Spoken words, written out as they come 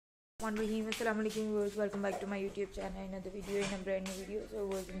Assalamu alaikum viewers, welcome back to my YouTube channel. Another video in a brand new video. So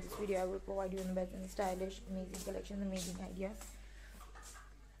viewers, in this video I will provide you the best and stylish, amazing collection, amazing ideas.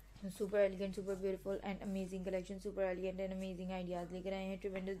 Super elegant, super beautiful and amazing collection. Super elegant and amazing ideas लेकर आए हैं.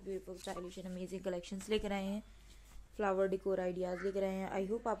 Tremendous, beautiful, stylish and amazing collections लेकर आए हैं. Flower decor ideas लेकर आए हैं. I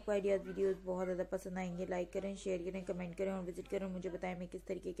hope आपको आइडियाज़ वीडियोस बहुत ज़्यादा पसंद आएंगे. लाइक करें, शेयर करें, कमेंट करें और विजिट करें. मुझे बताएं मैं किस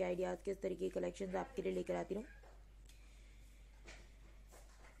तरीके के आइडियाज़, किस तरीके के कलेक्शंस आपके लिए लेकर आती हूँ.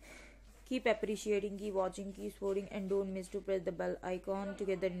 Keep appreciating, keep watching, keep supporting and don't miss to press the bell icon to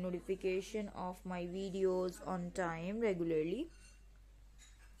get the notification of my videos on time regularly.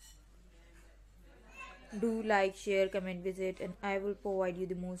 Do like, share, comment, visit and I will provide you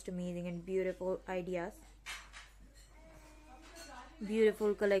the most amazing and beautiful ideas.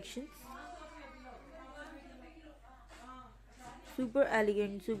 Beautiful collections. Super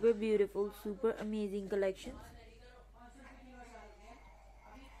elegant, super beautiful, super amazing collections.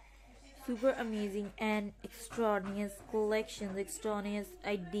 Super amazing and extraordinary collections, extraordinary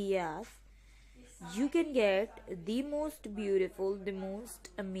ideas. You can get the most beautiful, the most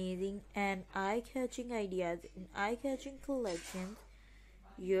amazing and eye-catching ideas in eye-catching collections.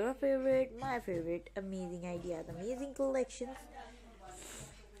 Your favorite, my favorite, amazing ideas, amazing collections.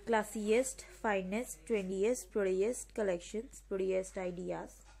 Classiest, finest, trendiest, prettiest collections, prettiest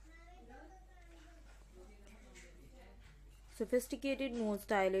ideas. Sophisticated, most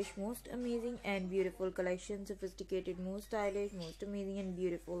stylish, most amazing and beautiful collection. Sophisticated, most stylish, most amazing and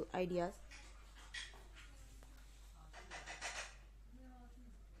beautiful ideas.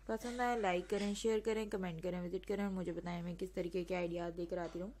 पसंद आए like करें, share करें, comment करें, visit करें और मुझे बताएं मैं किस तरीके के आइडियाज़ लेकर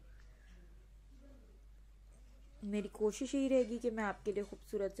आती हूँ. मेरी कोशिश यही रहेगी कि मैं आपके लिए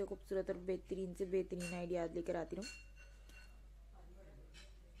खूबसूरत से खूबसूरत और बेहतरीन से बेहतरीन आइडियाज़ लेकर आती हूँ.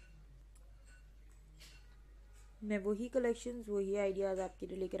 मैं वही कलेक्शंस, वही आइडियाज़ आपके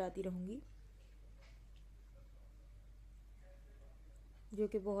लिए लेकर आती रहूँगी जो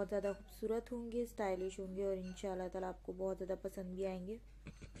कि बहुत ज़्यादा खूबसूरत होंगे, स्टाइलिश होंगे और इंशाल्लाह ताला आपको बहुत ज़्यादा पसंद भी आएंगे.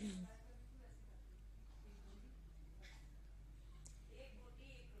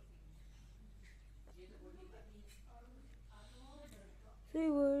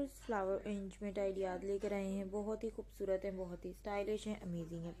 फ्लावर्स, फ्लावर अरेंजमेंट आइडियाज़ लेकर आए हैं. बहुत ही खूबसूरत हैं, बहुत ही स्टाइलिश हैं,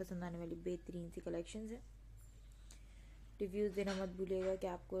 अमेजिंग है, पसंद आने वाली बेहतरीन सी कलेक्शंस हैं. रिव्यूज़ देना मत भूलिएगा कि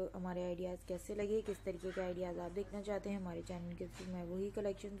आपको हमारे आइडियाज़ कैसे लगे, किस तरीके के आइडियाज़ आप देखना चाहते हैं हमारे चैनल के थ्रू. मैं वही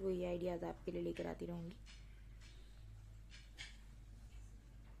कलेक्शंस, वही आइडियाज़ आपके लिए लेकर आती रहूँगी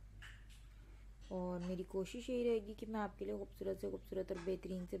और मेरी कोशिश यही रहेगी कि मैं आपके लिए खूबसूरत से खूबसूरत और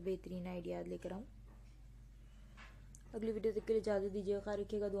बेहतरीन से बेहतरीन आइडियाज़ लेकर आऊँ. अगली वीडियो तक के लिए इजाज़त दीजिएगा. ख्याल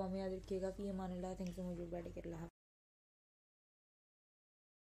रखिएगा, दुआ में याद रखिएगा. फ़ी अमान अल्लाह. Thanks so much. बैठ कर